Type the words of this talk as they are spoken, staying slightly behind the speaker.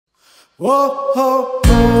Whoa, oh,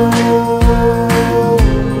 oh.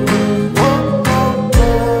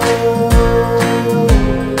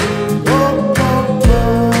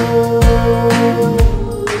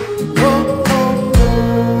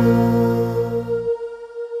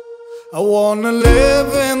 I wanna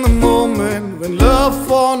live in the moment when love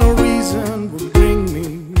for no reason will bring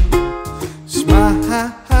me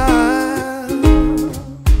smile.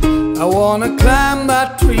 I wanna climb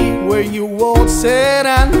that tree where you won't sit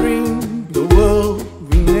and dream the world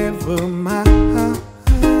we never mind.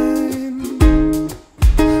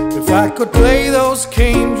 If I could play those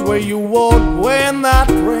games where you won't win that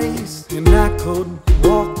race, and I could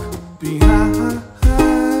walk behind.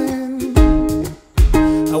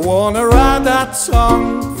 I wanna write that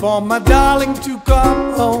song for my darling to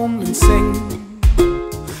come home and sing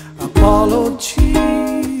apologies.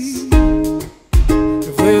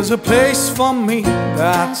 If there's a place for me,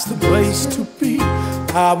 that's the place to be.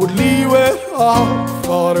 I would leave it all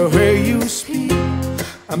for the way you speak.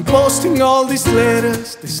 I'm posting all these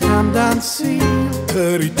letters, they stamped and sealed.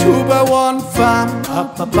 32 by 1 farm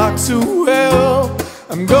up a box of well.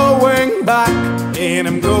 I'm going back and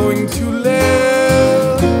I'm going to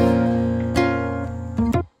live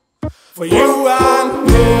for you and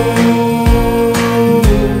me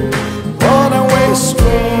on a way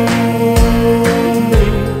straight.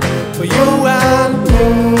 For you and me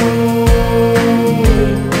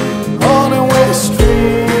on a way straight.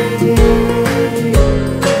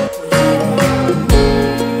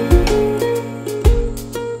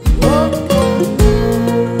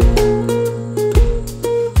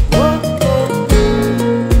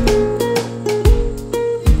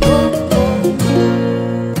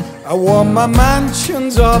 I want my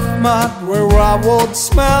mansions of mud where I would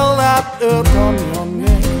smell that earth on your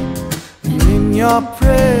neck and in your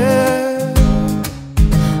prayer.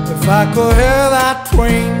 If I could hear that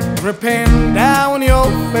train ripping down your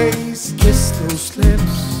face, kiss those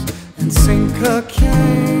lips and sink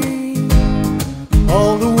again,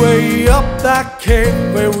 all the way up that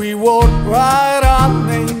cave where we would write our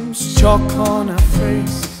names, chalk on our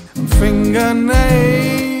face and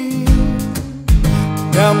fingernails.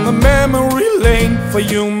 Down the memory lane for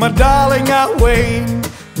you, my darling, I wait.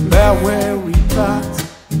 There where we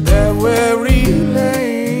path, there where we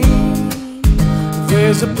lay. If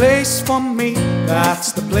there's a place for me,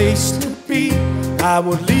 that's the place to be. I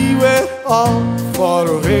would leave it all for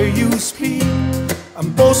the way you speak.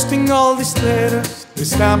 I'm posting all these letters, they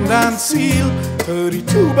stamped and sealed.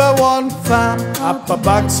 32 by 1 farm, up a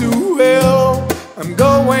box to hill. I'm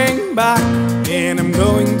going back and I'm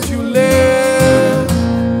going to live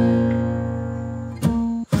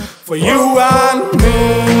for you and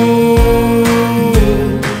me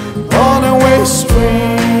on a way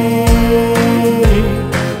straight.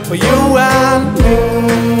 For you and me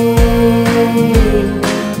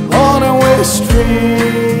on a way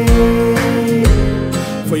straight.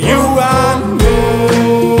 For you and me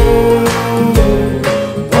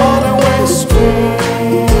on a way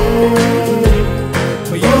straight.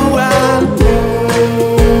 For you and me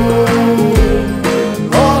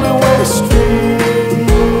on a way straight.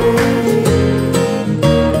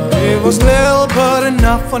 It was little but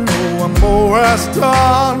enough, I know I'm more has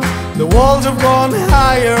done. The walls have gone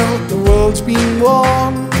higher, the world's been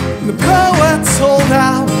won. The poets sold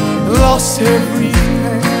out, lost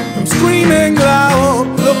everything. I'm screaming loud,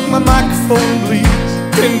 look my microphone bleeds.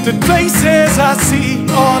 Tinted faces I see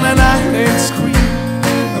on an island screen.